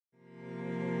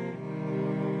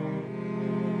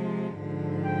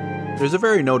There's a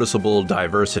very noticeable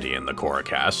diversity in the core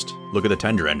cast. Look at the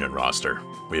tender engine roster.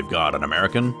 We've got an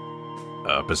American,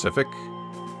 a Pacific,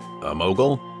 a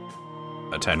Mogul,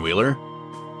 a 10-wheeler,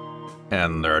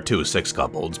 and there are 2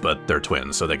 6-coupleds, but they're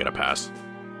twins, so they get a pass.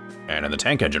 And in the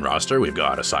tank engine roster, we've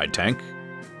got a side tank,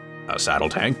 a saddle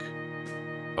tank,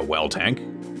 a well tank,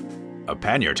 a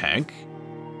pannier tank,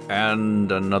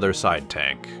 and another side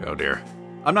tank. Oh dear.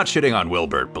 I'm not shitting on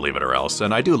Wilbert, believe it or else,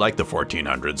 and I do like the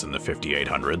 1400s and the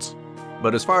 5800s.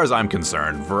 But as far as I'm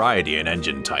concerned, variety in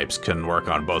engine types can work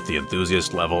on both the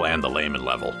enthusiast level and the layman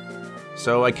level.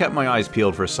 So I kept my eyes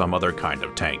peeled for some other kind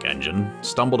of tank engine,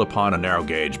 stumbled upon a narrow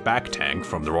gauge back tank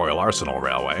from the Royal Arsenal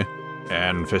Railway,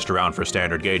 and fished around for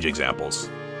standard gauge examples.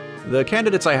 The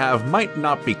candidates I have might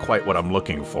not be quite what I'm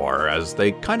looking for, as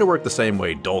they kinda work the same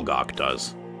way Dolgok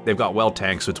does. They've got well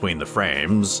tanks between the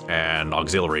frames, and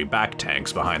auxiliary back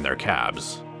tanks behind their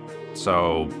cabs.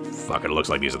 So, fuck it looks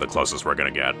like these are the closest we're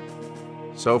gonna get.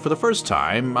 So for the first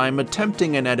time, I'm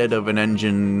attempting an edit of an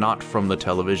engine not from the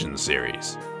television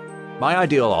series. My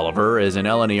ideal Oliver is an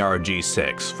LNER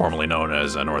G6, formerly known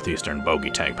as a Northeastern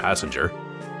Bogie Tank Passenger,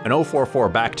 an 044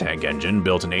 back tank engine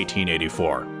built in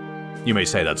 1884. You may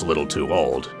say that's a little too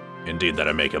old, indeed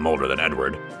that'd make him older than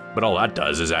Edward, but all that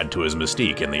does is add to his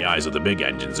mystique in the eyes of the big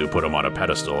engines who put him on a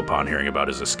pedestal upon hearing about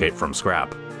his escape from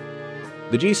scrap.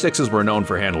 The G6s were known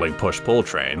for handling push-pull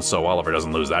trains, so Oliver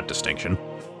doesn't lose that distinction.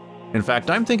 In fact,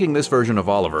 I'm thinking this version of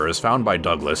Oliver is found by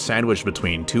Douglas sandwiched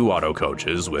between 2 auto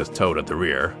coaches with Toad at the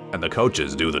rear, and the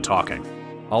coaches do the talking.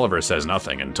 Oliver says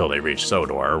nothing until they reach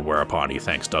Sodor, whereupon he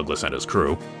thanks Douglas and his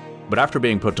crew. But after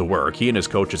being put to work, he and his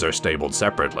coaches are stabled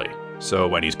separately, so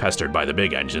when he's pestered by the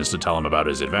big engines to tell him about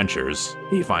his adventures,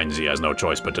 he finds he has no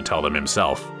choice but to tell them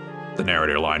himself. The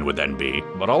narrator line would then be,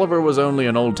 "But Oliver was only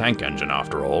an old tank engine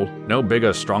after all. No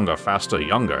bigger, stronger, faster,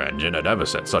 younger engine had ever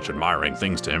said such admiring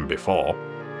things to him before."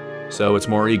 So it's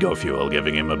more ego fuel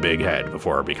giving him a big head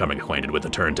before becoming acquainted with the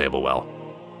turntable well.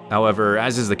 However,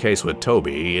 as is the case with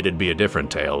Toby, it'd be a different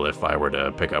tale if I were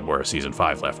to pick up where Season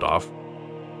 5 left off.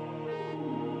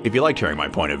 If you liked hearing my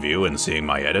point of view and seeing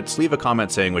my edits, leave a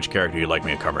comment saying which character you'd like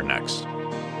me to cover next.